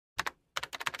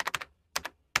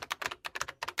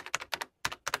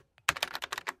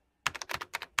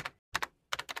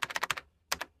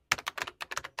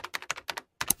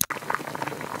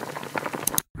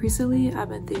Recently, I've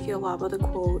been thinking a lot about the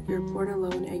quote, "You're born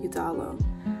alone and you die alone."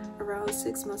 Around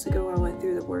 6 months ago, I went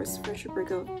through the worst friendship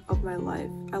breakup of my life.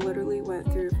 I literally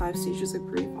went through 5 stages of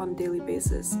grief on a daily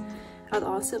basis. At the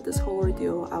onset of this whole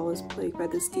ordeal, I was plagued by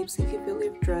this deep-sinking feeling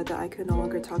of dread that I could no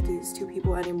longer talk to these two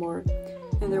people anymore,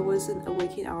 and there wasn't a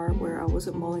waking hour where I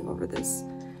wasn't mulling over this.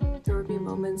 There would be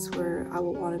moments where I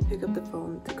would want to pick up the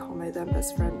phone to call my then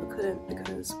best friend but couldn't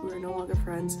because we were no longer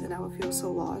friends and I would feel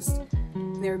so lost.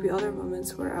 And there would be other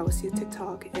moments where I would see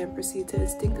TikTok and proceed to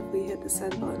instinctively hit the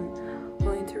send button,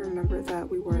 only to remember that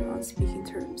we weren't on speaking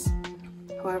terms.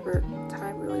 However,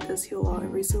 time really does heal a lot,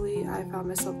 and recently I found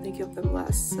myself thinking of them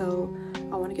less, so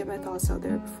I want to get my thoughts out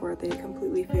there before they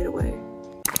completely fade away.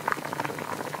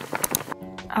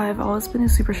 I've always been a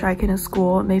super shy kid in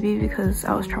school, maybe because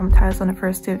I was traumatized on the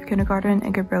first day of kindergarten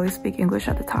and could barely speak English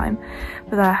at the time,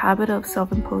 but that habit of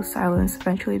self-imposed silence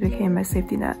eventually became my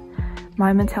safety net.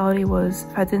 My mentality was,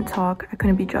 if I didn't talk, I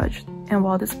couldn't be judged, and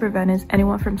while this prevented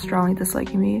anyone from strongly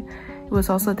disliking me, it was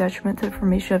also a detriment to the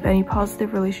formation of any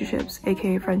positive relationships,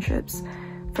 aka friendships.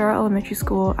 Throughout elementary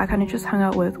school, I kind of just hung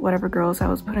out with whatever girls I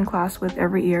was put in class with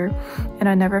every year, and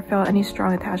I never felt any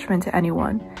strong attachment to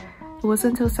anyone. It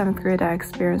wasn't until 7th grade that I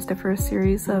experienced the first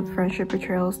series of friendship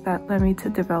betrayals that led me to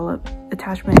develop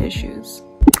attachment issues.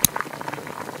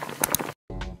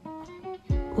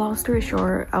 Long story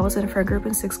short, I was in a friend group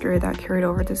in 6th grade that carried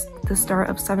over to the start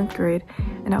of 7th grade,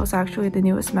 and I was actually the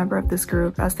newest member of this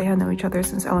group as they had known each other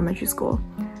since elementary school.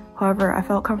 However, I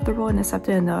felt comfortable and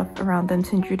accepted enough around them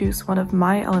to introduce one of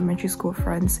my elementary school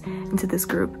friends into this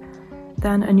group.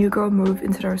 Then a new girl moved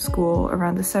into our school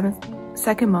around the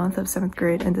second month of 7th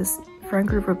grade, and this friend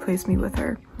group replaced me with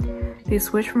her. They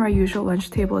switched from our usual lunch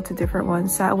table to different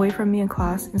ones, sat away from me in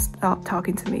class, and stopped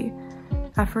talking to me.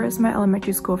 At first, my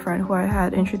elementary school friend who I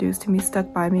had introduced to me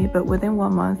stuck by me, but within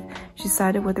 1 month, she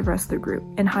sided with the rest of the group.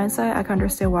 In hindsight, I can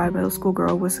understand why a middle school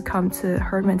girl would succumb to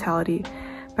herd mentality,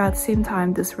 but at the same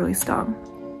time, this really stung.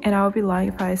 And I would be lying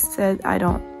if I said I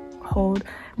don't hold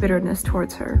bitterness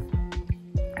towards her.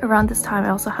 Around this time, I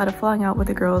also had a falling out with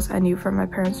the girls I knew from my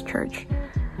parents' church.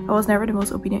 I was never the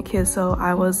most obedient kid, so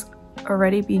I was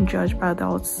already being judged by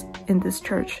adults in this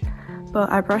church, but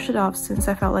I brushed it off since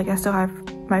I felt like I still have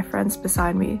my friends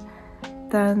beside me.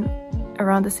 Then,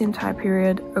 around the same time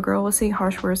period, a girl was saying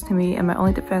harsh words to me, and my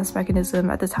only defense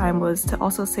mechanism at the time was to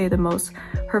also say the most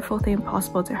hurtful thing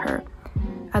possible to her.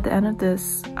 At the end of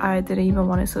this, I didn't even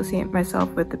want to associate myself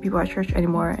with the people at church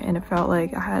anymore, and it felt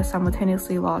like I had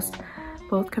simultaneously lost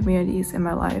both communities in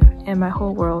my life, and my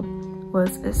whole world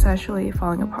was essentially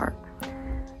falling apart.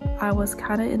 I was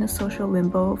kinda in a social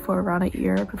limbo for around a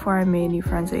year before I made new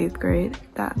friends in 8th grade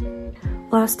that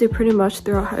lasted pretty much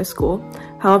throughout high school.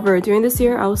 However, during this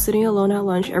year, I was sitting alone at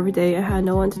lunch every day and had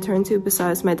no one to turn to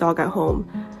besides my dog at home.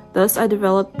 Thus, I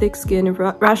developed thick skin and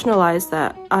rationalized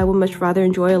that I would much rather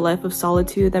enjoy a life of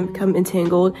solitude than become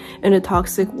entangled in a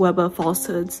toxic web of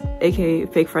falsehoods, aka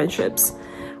fake friendships.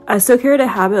 I still carried a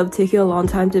habit of taking a long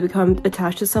time to become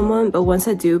attached to someone, but once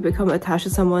I do become attached to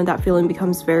someone, that feeling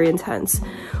becomes very intense.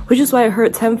 Which is why it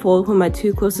hurt tenfold when my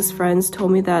 2 closest friends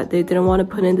told me that they didn't want to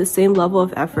put in the same level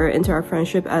of effort into our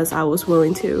friendship as I was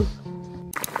willing to.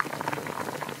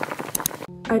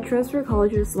 I transferred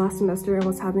colleges last semester and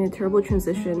was having a terrible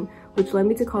transition, which led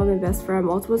me to call my best friend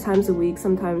multiple times a week,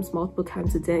 sometimes multiple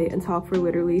times a day, and talk for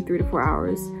literally 3 to 4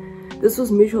 hours. This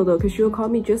was mutual though, because she would call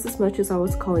me just as much as I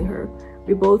was calling her.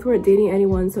 We both weren't dating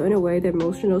anyone, so in a way, the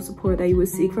emotional support that you would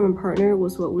seek from a partner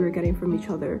was what we were getting from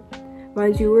each other.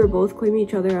 Mind you, we were both claiming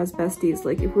each other as besties.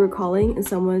 Like, if we were calling and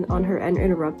someone on her end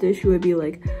interrupted, she would be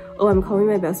like, "Oh, I'm calling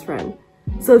my best friend."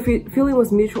 So the feeling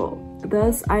was mutual.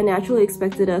 Thus, I naturally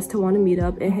expected us to want to meet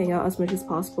up and hang out as much as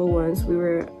possible once we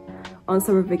were on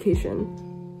summer vacation.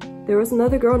 There was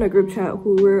another girl in our group chat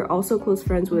who we were also close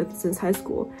friends with since high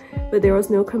school, but there was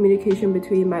no communication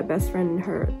between my best friend and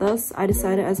her. Thus, I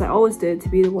decided, as I always did, to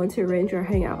be the one to arrange our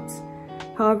hangouts.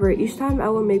 However, each time I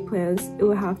would make plans, it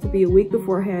would have to be a week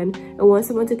beforehand, and once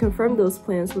I went to confirm those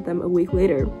plans with them a week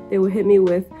later, they would hit me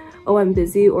with, "Oh, I'm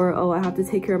busy," or "Oh, I have to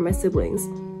take care of my siblings."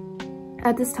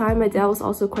 At this time, my dad was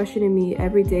also questioning me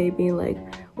every day, being like,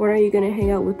 "When are you gonna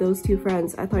hang out with those 2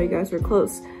 friends? I thought you guys were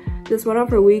close." This went on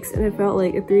for weeks, and it felt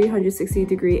like a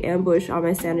 360-degree ambush on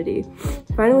my sanity.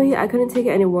 Finally, I couldn't take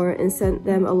it anymore and sent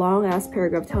them a long-ass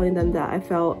paragraph telling them that I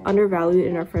felt undervalued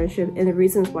in our friendship and the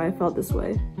reasons why I felt this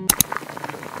way.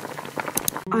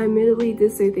 I admittedly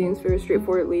did say things very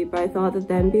straightforwardly, but I thought that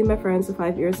them being my friends of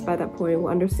 5 years by that point would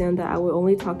understand that I would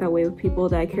only talk that way with people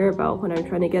that I care about when I'm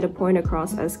trying to get a point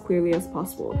across as clearly as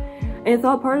possible. and I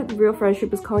thought part of the real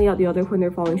friendship is calling out the other when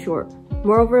they're falling short.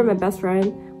 Moreover, my best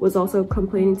friend was also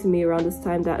complaining to me around this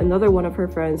time that another one of her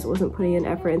friends wasn't putting in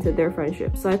effort into their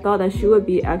friendship, so I thought that she would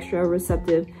be extra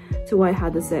receptive to what I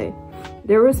had to say.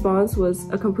 Their response was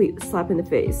a complete slap in the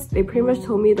face. They pretty much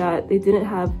told me that they didn't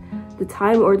have the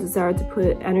time or desire to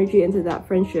put energy into that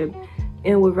friendship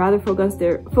and would rather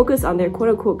focus on their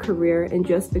quote-unquote career, and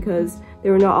just because they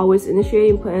were not always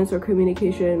initiating plans or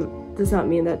communication does not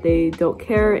mean that they don't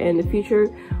care, and in the future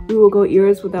we will go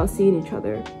years without seeing each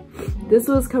other. This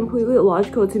was completely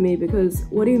illogical to me, because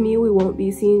what do you mean we won't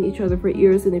be seeing each other for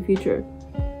years in the future?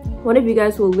 One of you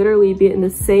guys will literally be in the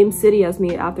same city as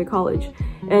me after college,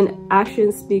 and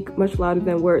actions speak much louder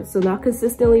than words, so not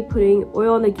consistently putting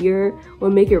oil on the gear will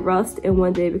make it rust and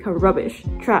one day become rubbish,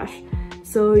 trash.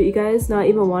 So you guys not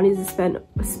even wanting to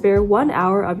spare 1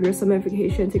 hour of your summer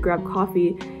vacation to grab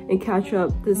coffee and catch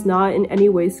up does not in any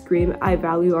way scream I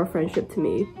value our friendship to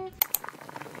me.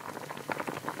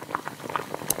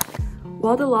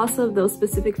 While the loss of those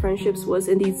specific friendships was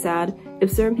indeed sad,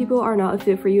 if certain people are not a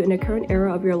fit for you in the current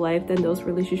era of your life, then those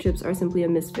relationships are simply a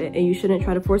misfit, and you shouldn't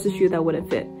try to force a shoe that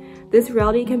wouldn't fit. This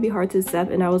reality can be hard to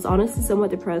accept, and I was honestly somewhat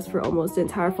depressed for almost the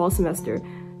entire fall semester.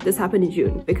 This happened in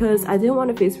June, because I didn't want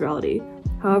to face reality.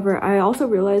 However, I also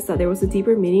realized that there was a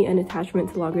deeper meaning and attachment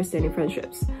to longer-standing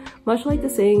friendships. Much like the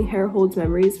saying, hair holds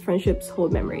memories, friendships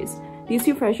hold memories. These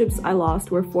two friendships I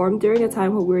lost were formed during a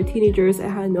time when we were teenagers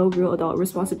and had no real adult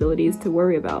responsibilities to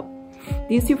worry about.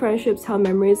 These two friendships held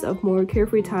memories of more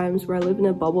carefree times where I lived in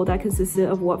a bubble that consisted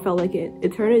of what felt like an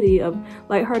eternity of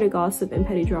lighthearted gossip and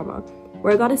petty drama,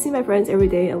 where I got to see my friends every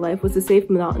day and life was a safe,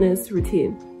 monotonous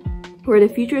routine, where the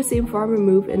future seemed far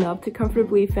removed enough to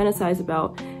comfortably fantasize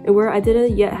about, and where I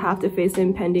didn't yet have to face the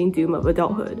impending doom of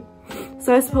adulthood.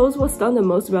 So I suppose what stung the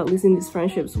most about losing these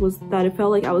friendships was that it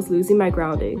felt like I was losing my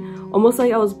grounding, almost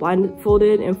like I was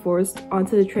blindfolded and forced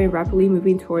onto the train rapidly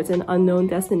moving towards an unknown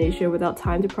destination without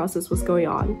time to process what's going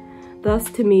on. Thus,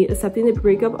 to me, accepting the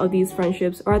breakup of these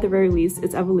friendships, or at the very least,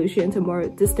 its evolution into more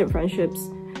distant friendships,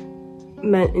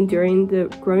 meant enduring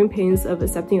the growing pains of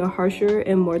accepting a harsher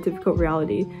and more difficult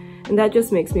reality, and that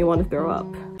just makes me want to throw up.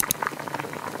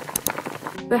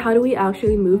 But how do we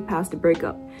actually move past the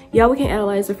breakup? Yeah, we can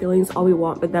analyze our feelings all we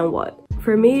want, but then what?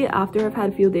 For me, after I've had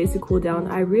a few days to cool down,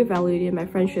 I reevaluated my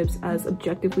friendships as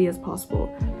objectively as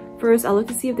possible. First, I looked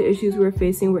to see if the issues we were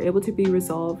facing were able to be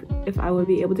resolved, if I would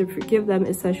be able to forgive them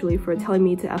essentially for telling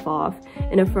me to F off,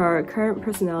 and if our current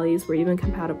personalities were even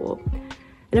compatible.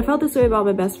 And I felt this way about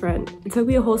my best friend. It took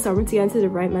me a whole summer to get into the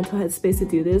right mental headspace to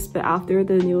do this, but after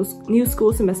the new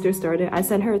school semester started, I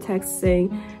sent her a text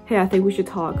saying, "Hey, I think we should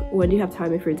talk. When do you have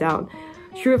time if you're down?"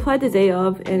 She replied the day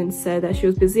of and said that she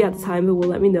was busy at the time but will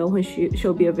let me know when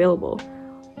she'll be available.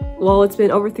 Well, it's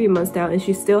been over 3 months now and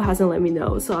she still hasn't let me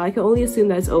know, so I can only assume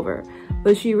that it's over.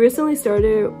 But she recently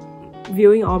started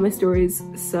viewing all my stories,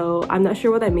 so I'm not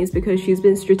sure what that means because she's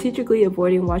been strategically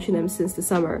avoiding watching them since the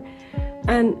summer.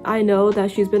 And I know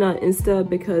that she's been on Insta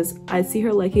because I see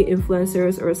her liking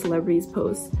influencers or celebrities'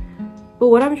 posts. But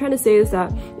what I'm trying to say is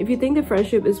that if you think the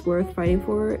friendship is worth fighting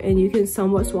for and you can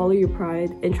somewhat swallow your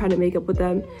pride and try to make up with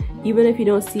them, even if you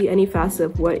don't see any facet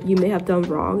of what you may have done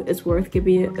wrong, it's worth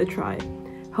giving it a try.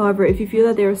 However, if you feel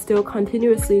that they are still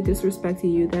continuously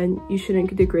disrespecting you, then you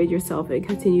shouldn't degrade yourself and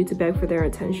continue to beg for their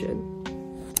attention.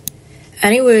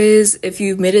 Anyways, if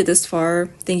you've made it this far,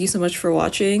 thank you so much for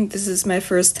watching. This is my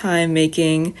first time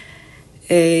making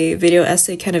a video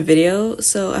essay kind of video,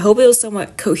 so I hope it was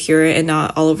somewhat coherent and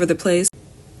not all over the place.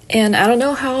 And I don't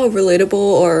know how relatable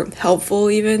or helpful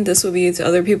even this would be to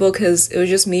other people because it was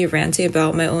just me ranting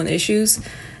about my own issues.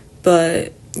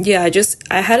 But yeah,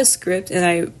 I had a script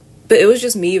but it was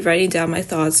just me writing down my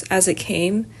thoughts as it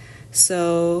came.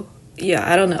 So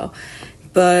yeah, I don't know.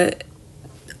 But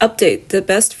update, the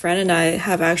best friend and I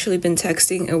have actually been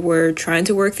texting and we're trying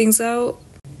to work things out.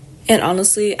 And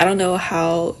honestly, I don't know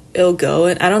how it'll go,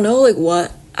 and I don't know like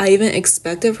what I even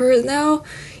expect of her now,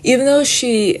 even though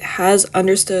she has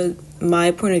understood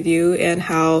my point of view and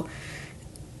how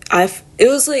it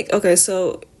was like, okay,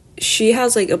 so she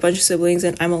has like a bunch of siblings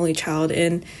and I'm only child,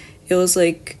 and it was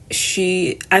like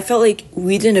I felt like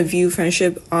we didn't view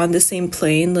friendship on the same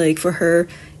plane. Like for her,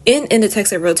 in the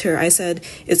text I wrote to her, I said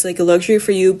it's like a luxury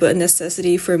for you but a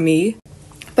necessity for me.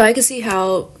 But I could see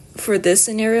how for this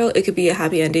scenario it could be a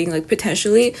happy ending, like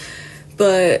potentially.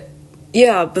 But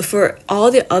yeah, but for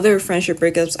all the other friendship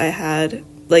breakups I had,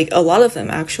 like a lot of them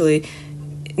actually,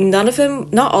 not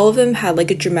all of them had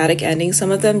like a dramatic ending.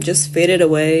 Some of them just faded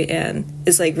away and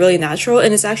it's like really natural,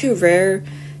 and it's actually rare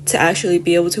to actually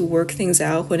be able to work things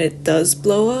out when it does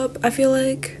blow up, I feel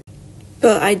like.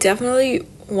 But I definitely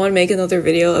want to make another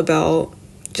video about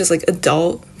just like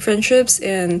adult friendships,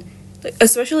 and like,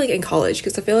 especially like in college,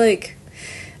 because I feel like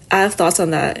I have thoughts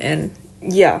on that. And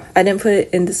yeah, I didn't put it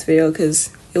in this video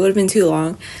because it would have been too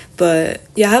long, but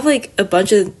yeah, I have like a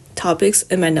bunch of topics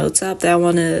in my notes app that I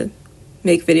want to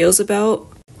make videos about,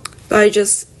 but I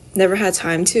just never had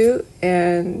time to.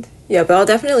 And yeah, but I'll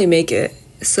definitely make it,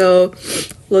 so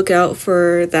look out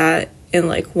for that in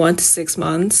like 1 to 6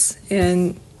 months.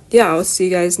 And yeah, I'll see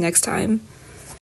you guys next time.